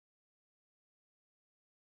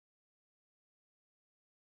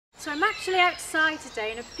So I'm actually outside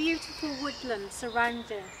today in a beautiful woodland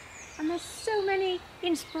surrounding, and there's so many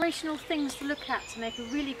inspirational things to look at to make a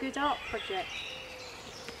really good art project.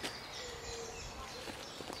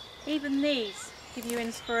 Even these give you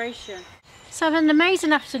inspiration. So I've had an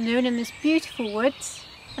amazing afternoon in this beautiful woods,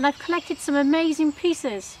 and I've collected some amazing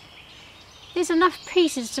pieces. There's enough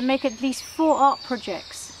pieces to make at least 4 art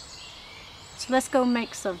projects. So let's go and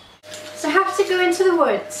make some. So I have to go into the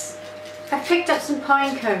woods. I've picked up some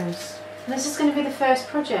pine cones, and this is going to be the first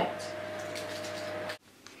project.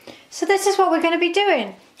 So this is what we're going to be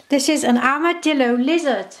doing. This is an armadillo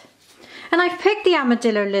lizard. And I've picked the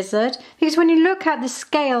armadillo lizard because when you look at the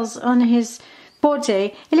scales on his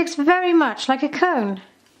body, it looks very much like a cone.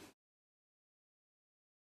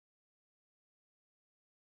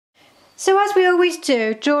 So as we always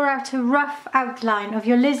do, draw out a rough outline of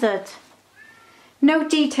your lizard. No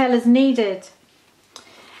detail is needed.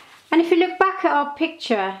 And if you look back at our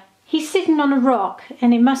picture, he's sitting on a rock,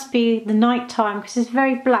 and it must be the night time because it's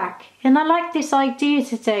very black. And I like this idea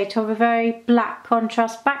today to have a very black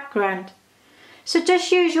contrast background. So just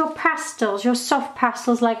use your pastels, your soft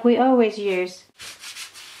pastels like we always use.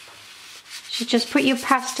 So just put your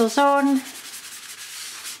pastels on.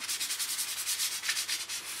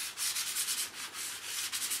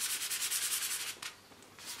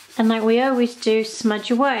 And like we always do, smudge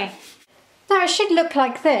away. Now it should look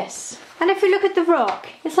like this. And if you look at the rock,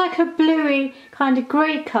 it's like a bluey kind of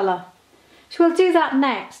grey colour. So we'll do that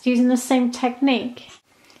next using the same technique.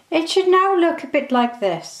 It should now look a bit like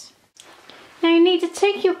this. Now you need to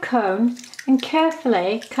take your cone and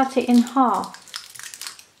carefully cut it in half.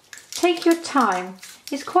 Take your time.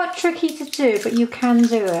 It's quite tricky to do, but you can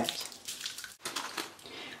do it.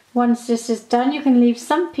 Once this is done, you can leave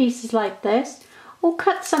some pieces like this or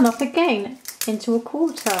cut some up again into a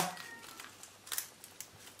quarter.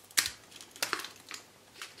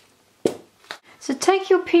 So take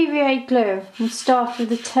your PVA glue and start with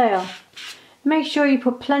the tail. Make sure you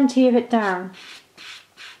put plenty of it down.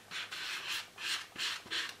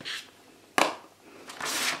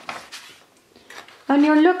 And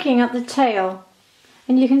you're looking at the tail,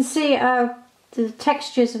 and you can see how the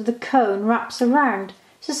textures of the cone wraps around.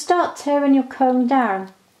 So start tearing your cone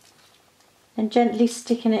down and gently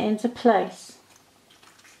sticking it into place.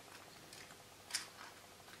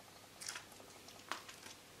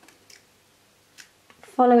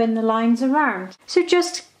 Following the lines around. So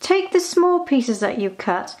just take the small pieces that you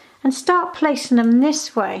cut and start placing them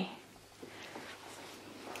this way.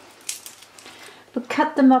 But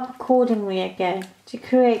cut them up accordingly again to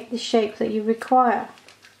create the shape that you require.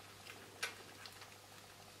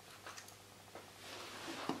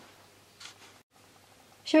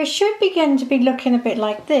 So it should begin to be looking a bit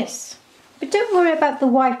like this. But don't worry about the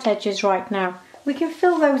white edges right now. We can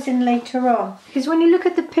fill those in later on, because when you look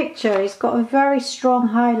at the picture, he's got a very strong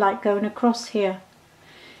highlight going across here.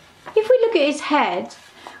 If we look at his head,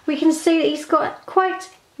 we can see that he's got quite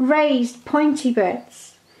raised pointy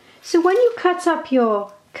bits. So when you cut up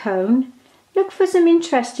your cone, look for some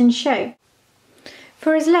interesting shape.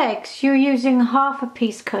 For his legs, you're using half a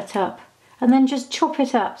piece cut up, and then just chop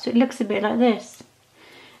it up so it looks a bit like this.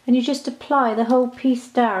 And you just apply the whole piece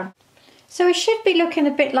down. So it should be looking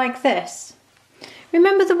a bit like this.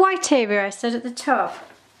 Remember the white area I said at the top?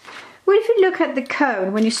 Well, if you look at the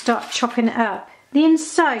cone when you start chopping it up, the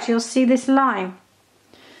inside you'll see this line.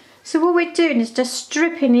 So what we're doing is just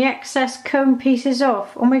stripping the excess cone pieces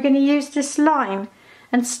off, and we're going to use this line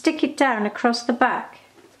and stick it down across the back.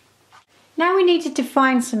 Now we need to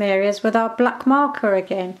define some areas with our black marker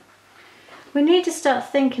again. We need to start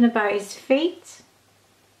thinking about his feet.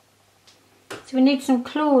 So we need some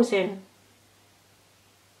claws in.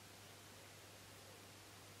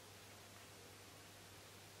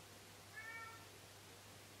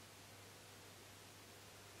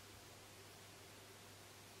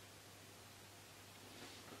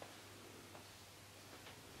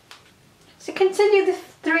 So continue the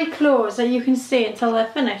 3 claws that you can see until they're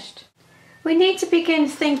finished. We need to begin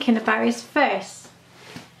thinking about his face.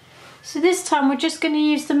 So this time we're just going to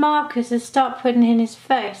use the markers and start putting in his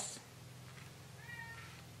face.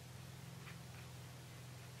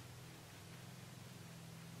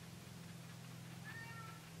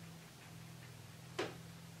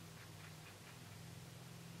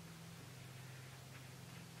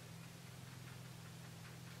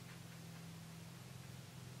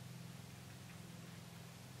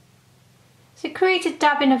 So create a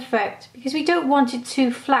dabbing effect because we don't want it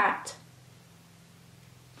too flat.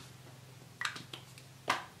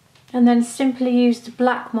 And then simply use the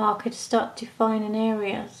black marker to start defining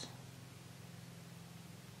areas.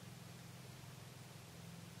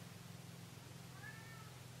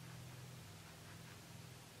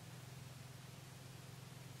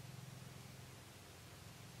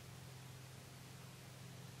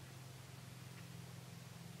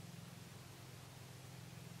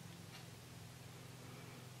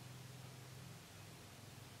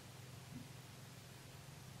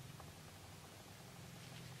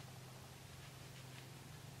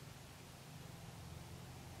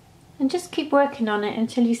 and just keep working on it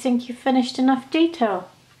until you think you've finished enough detail.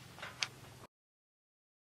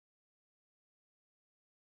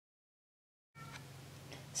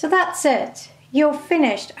 So that's it, your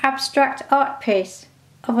finished abstract art piece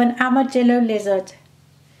of an armadillo lizard,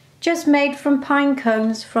 just made from pine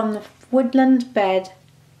cones from the woodland bed